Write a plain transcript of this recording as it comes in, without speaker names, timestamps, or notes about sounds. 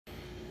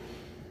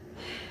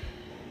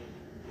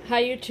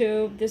Hi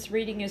YouTube, this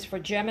reading is for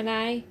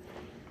Gemini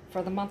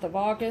for the month of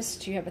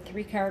August. You have a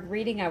 3-card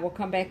reading. I will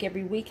come back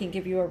every week and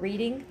give you a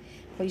reading.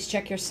 Please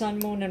check your sun,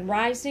 moon, and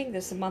rising.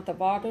 This is the month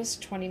of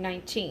August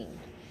 2019.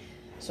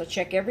 So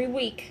check every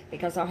week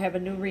because I'll have a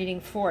new reading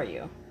for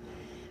you.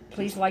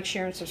 Please like,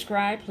 share, and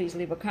subscribe. Please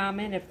leave a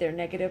comment. If they're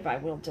negative, I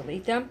will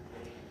delete them.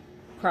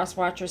 Cross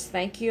watchers,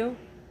 thank you.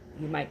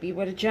 You might be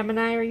with a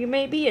Gemini or you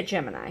may be a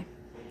Gemini.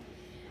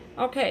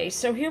 Okay,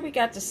 so here we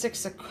got the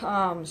Six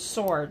of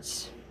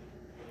Swords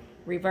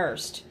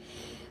reversed.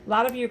 A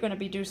lot of you are going to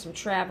be doing some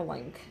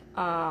traveling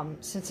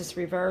since it's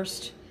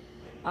reversed.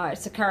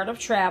 It's a card of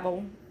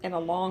travel in a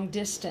long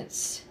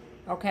distance,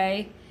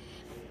 okay?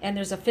 And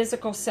there's a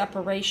physical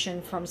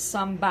separation from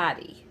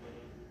somebody,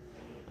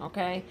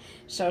 okay?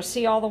 So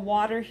see all the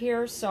water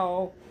here?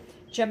 So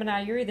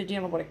Gemini, you're either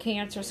dealing with a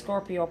Cancer,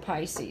 Scorpio,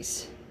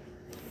 Pisces,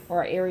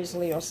 or Aries,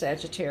 Leo,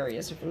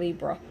 Sagittarius,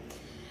 Libra.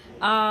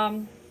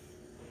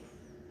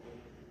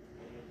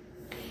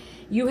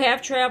 You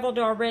have traveled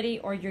already,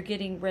 or you're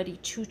getting ready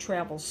to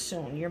travel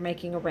soon. You're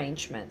making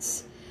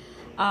arrangements.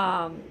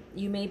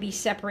 You may be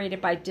separated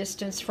by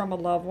distance from a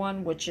loved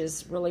one, which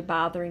is really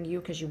bothering you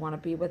because you want to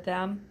be with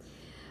them.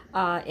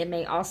 It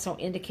may also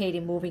indicate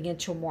you moving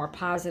into a more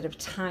positive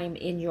time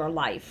in your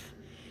life,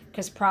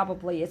 because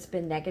probably it's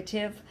been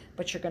negative,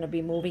 but you're going to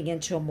be moving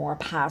into a more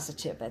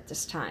positive at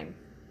this time.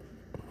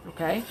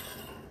 Okay?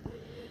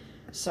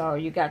 So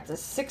you got the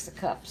Six of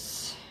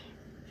Cups.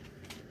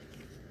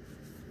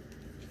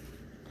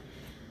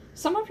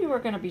 Some of you are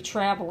going to be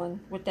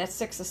traveling with that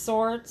Six of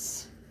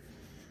Swords.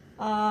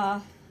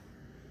 Some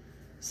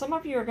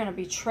of you are going to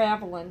be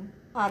traveling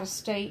out of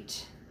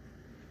state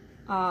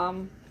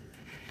to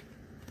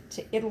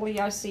Italy,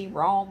 I see,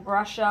 Rome,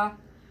 Russia,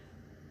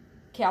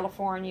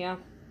 California,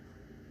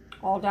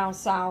 all down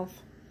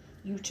south,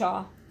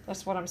 Utah.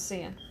 That's what I'm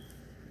seeing.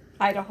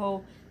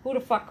 Idaho. Who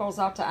the fuck goes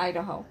out to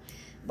Idaho?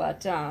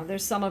 But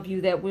there's some of you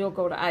that will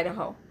go to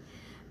Idaho.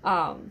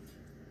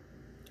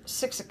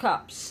 Six of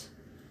Cups.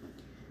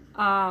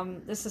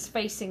 This is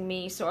facing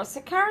me, so it's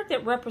a card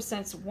that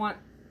represents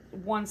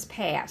one's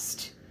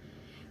past.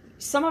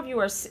 Some of you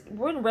are,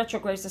 we're in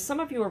retrograde, so some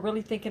of you are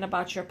really thinking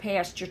about your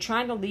past. You're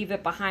trying to leave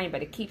it behind,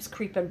 but it keeps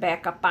creeping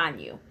back up on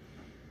you.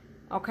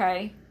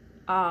 Okay?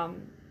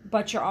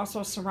 But you're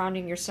also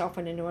surrounding yourself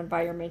in a new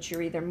environment.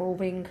 You're either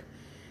moving,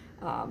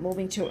 that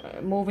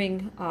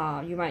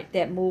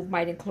move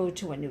might include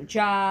to a new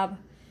job.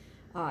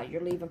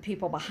 You're leaving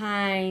people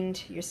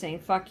behind. You're saying,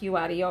 fuck you,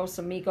 adios,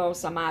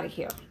 amigos, I'm out of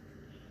here.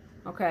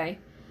 Okay?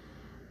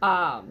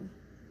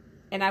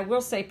 And I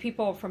will say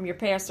people from your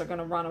past are going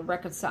to want to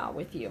reconcile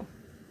with you.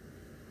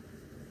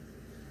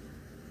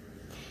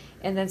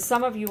 And then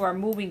some of you are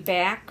moving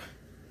back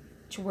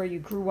to where you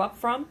grew up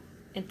from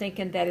and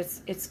thinking that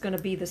it's going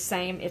to be the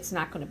same. It's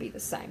not going to be the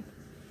same.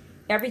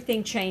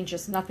 Everything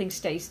changes. Nothing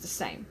stays the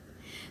same.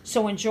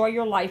 So enjoy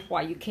your life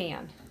while you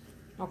can.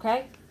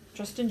 Okay?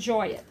 Just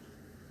enjoy it.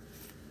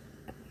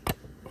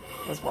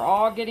 Because we're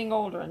all getting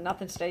older and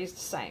nothing stays the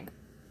same.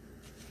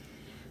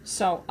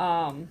 So,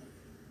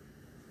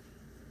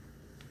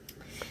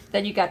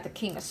 then you got the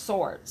King of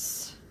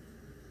Swords.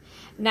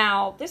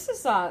 Now, this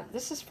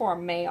is for a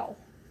male,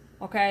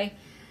 okay?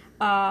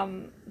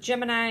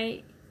 Gemini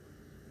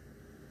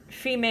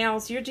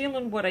females, you're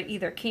dealing with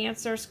either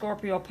Cancer,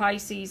 Scorpio,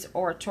 Pisces,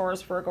 or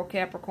Taurus, Virgo,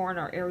 Capricorn,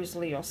 or Aries,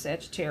 Leo,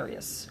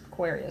 Sagittarius,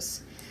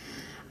 Aquarius.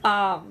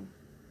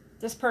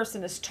 This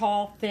person is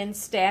tall, thin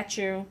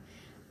stature,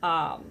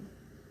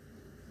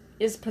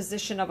 is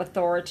position of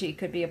authority.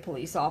 Could be a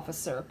police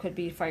officer, could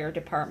be fire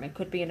department,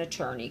 could be an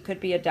attorney, could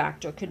be a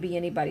doctor, could be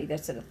anybody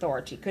that's an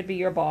authority, could be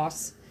your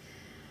boss.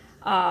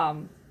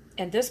 And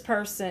this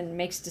person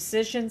makes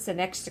decisions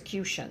and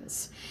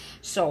executions.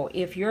 So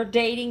if you're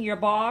dating your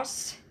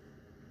boss,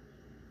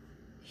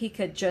 he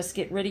could just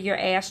get rid of your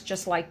ass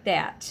just like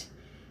that.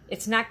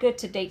 It's not good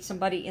to date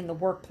somebody in the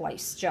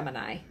workplace,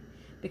 Gemini,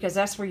 because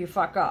that's where you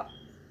fuck up.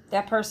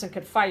 That person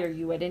could fire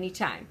you at any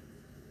time.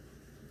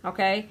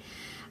 Okay?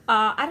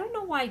 I don't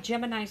know why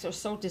Geminis are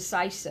so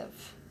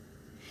decisive.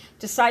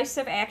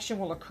 Decisive action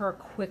will occur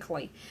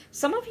quickly.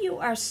 Some of you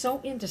are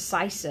so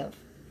indecisive.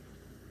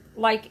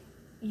 Like,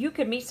 you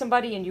could meet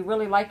somebody and you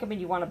really like them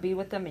and you want to be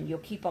with them and you'll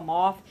keep them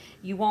off.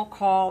 You won't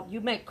call. You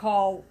may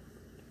call,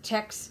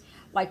 text,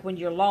 like when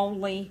you're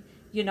lonely.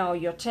 You know,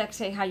 you'll text,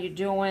 hey, how you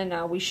doing?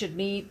 We should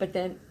meet. But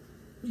then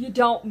you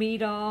don't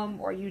meet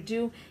them, or you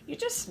do. You're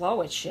just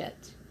slow at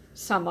shit.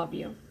 Some of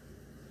you.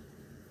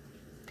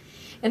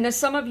 And then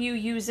some of you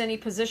use any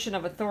position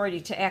of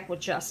authority to act with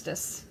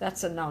justice.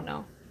 That's a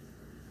no-no.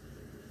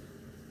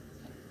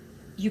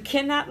 You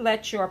cannot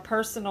let your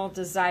personal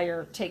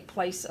desire take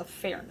place of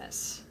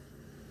fairness.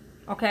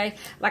 Okay?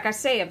 Like I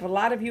say, if a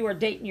lot of you are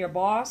dating your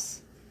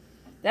boss,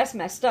 that's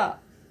messed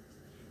up.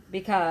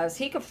 Because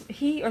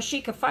he or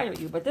she could fire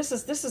you. But this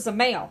is a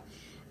male.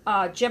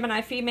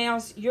 Gemini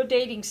females, you're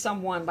dating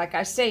someone. Like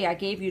I say, I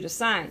gave you the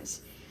signs.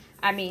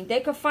 I mean,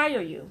 they could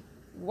fire you.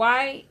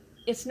 Why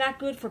it's not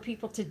good for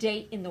people to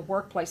date in the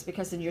workplace,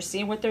 because then you're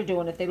seeing what they're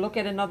doing. If they look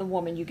at another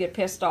woman, you get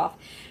pissed off.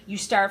 You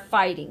start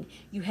fighting.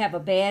 You have a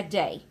bad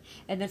day.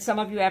 And then some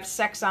of you have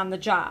sex on the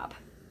job.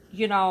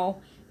 You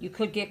know, you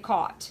could get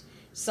caught.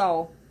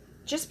 So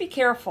just be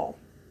careful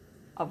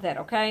of that,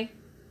 okay?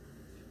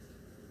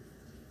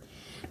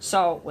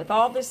 So with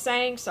all this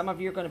saying, some of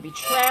you are going to be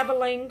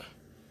traveling,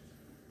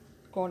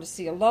 going to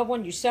see a loved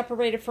one. You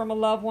separated from a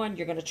loved one.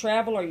 You're going to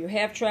travel, or you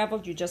have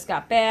traveled. You just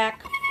got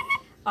back.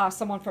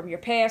 Someone from your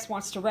past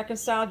wants to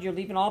reconcile. You're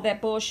leaving all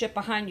that bullshit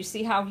behind. You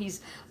see how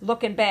he's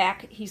looking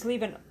back. He's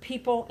leaving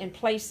people and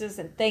places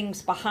and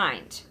things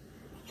behind.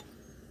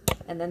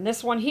 And then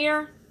this one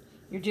here,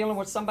 you're dealing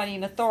with somebody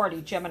in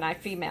authority, Gemini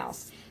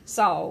females.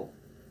 So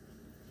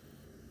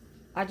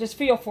I just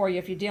feel for you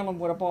if you're dealing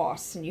with a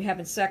boss and you're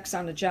having sex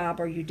on the job,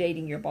 or you're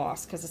dating your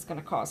boss, because it's going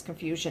to cause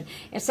confusion.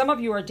 And some of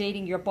you are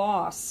dating your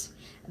boss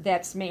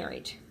that's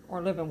married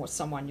or living with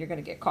someone. You're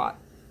going to get caught.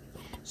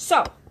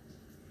 So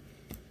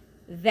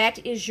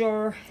that is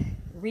your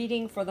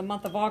reading for the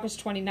month of August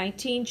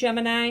 2019,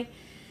 Gemini.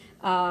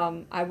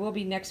 I will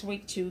be next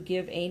week to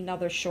give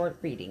another short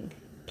reading.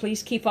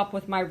 Please keep up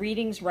with my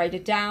readings. Write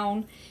it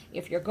down.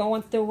 If you're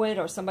going through it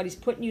or somebody's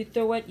putting you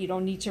through it, you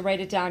don't need to write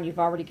it down. You've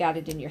already got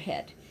it in your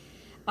head.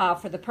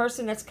 For the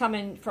person that's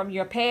coming from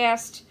your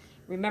past,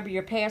 remember,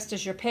 your past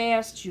is your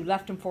past. You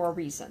left them for a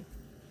reason.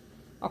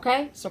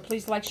 Okay? So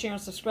please like, share,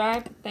 and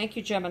subscribe. Thank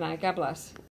you, Gemini. God bless.